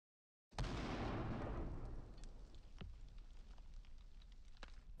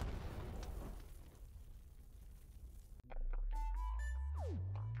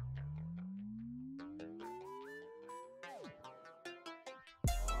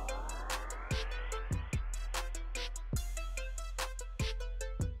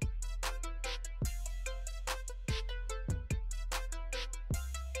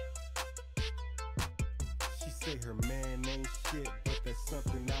say her man ain't shit, but that's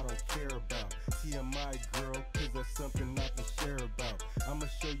something I don't care about. TMI girl, cause that's something I can share about. I'ma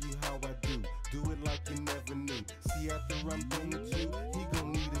show you how I do it like you never knew. See, after I'm done with you, he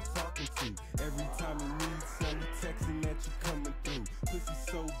gon' need a talking to. Every time he needs something, texting that you coming through.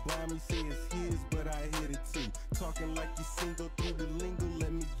 Pussy so bomb, he say it's his, but I hit it too. Talking like you single through the lingo,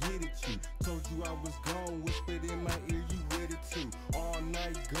 let me get at you. Told you I was gone, whispered in my ear, you with it too. All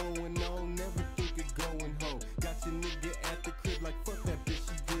night going on, never think of going home. Got your nigga at the crib like fuck that bitch,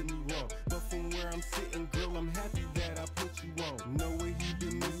 she did me wrong. But from where I'm sitting, girl, I'm happy that I put you on. Know what he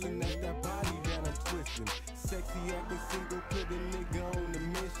been missing, that's that body that I'm twisting. Sexy acting single, put a nigga on a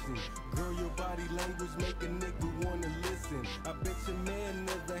mission. Girl, your body language make a nigga wanna listen. I bet your man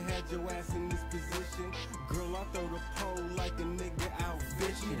never had your ass in this position. Girl, I throw the pole like a nigga out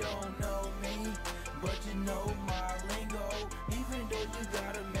fishing. You don't know me, but you know my lingo. Even though you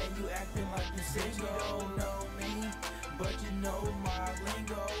got a man, you acting like you single. You don't know me, but you know my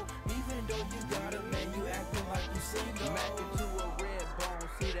lingo. Even though you got a man, you acting like you single. Mackin' to a red bone,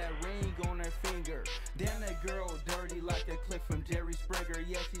 see that ring on her finger. Damn, that girl dirty like a clip from Jerry Springer.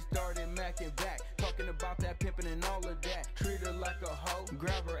 Yeah, she started macking back, talking about that pimpin' and all of that. Treat her like a hoe,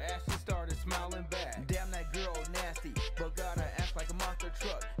 grab her ass, she started smiling back. Damn, that girl nasty, but got her ass like a monster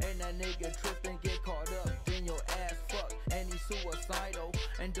truck. And that nigga trippin', get caught up, then your ass fucked. And he's suicidal,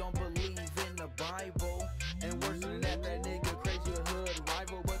 and don't believe in the Bible. And worse than that, that nigga crazy a hood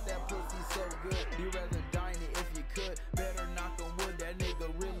rival. But that pussy so good, you rather die in it if you could. Better knock on wood, that nigga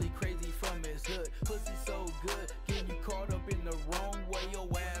really crazy from his hood. Pussy so good, get you caught up in the wrong way. Your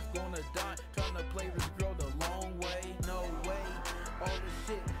ass gonna die, tryna play this girl the long way. No way, all this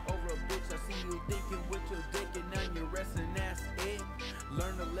shit over a bitch. I see you thinking with your dick and now you're resting, that's it.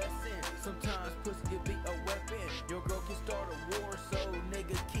 Learn a lesson, sometimes pussy can be a weapon. Your girl can start a war, so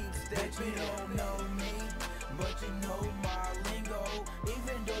nigga keep stepping. But you don't know me, but you know my lingo.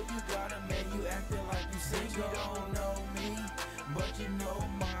 Even though you got a man, you acting like you single. You don't know me, but you know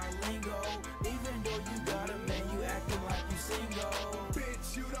my lingo. Even though you got a man, you acting like you single.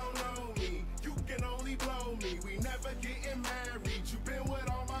 Bitch, you don't know me, you can only blow me. We never getting married, you been with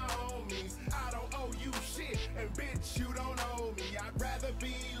all my homies. I don't owe you shit, and bitch, you don't owe me. I'd rather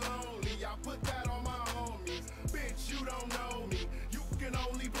be lonely, I put that on my homies. Bitch, you don't know me, you can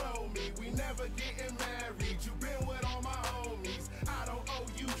only blow me. We never getting married, you been with all my homies. I don't owe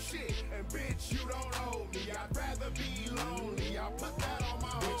you shit, and bitch, you don't owe me. I'd rather be lonely, I put that on my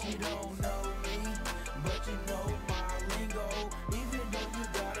Bitch, homies. you don't know me, but you know my lingo. Even though you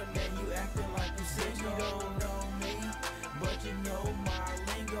got a man, you acting like you single. You don't know me, but you know my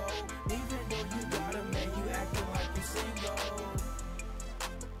lingo.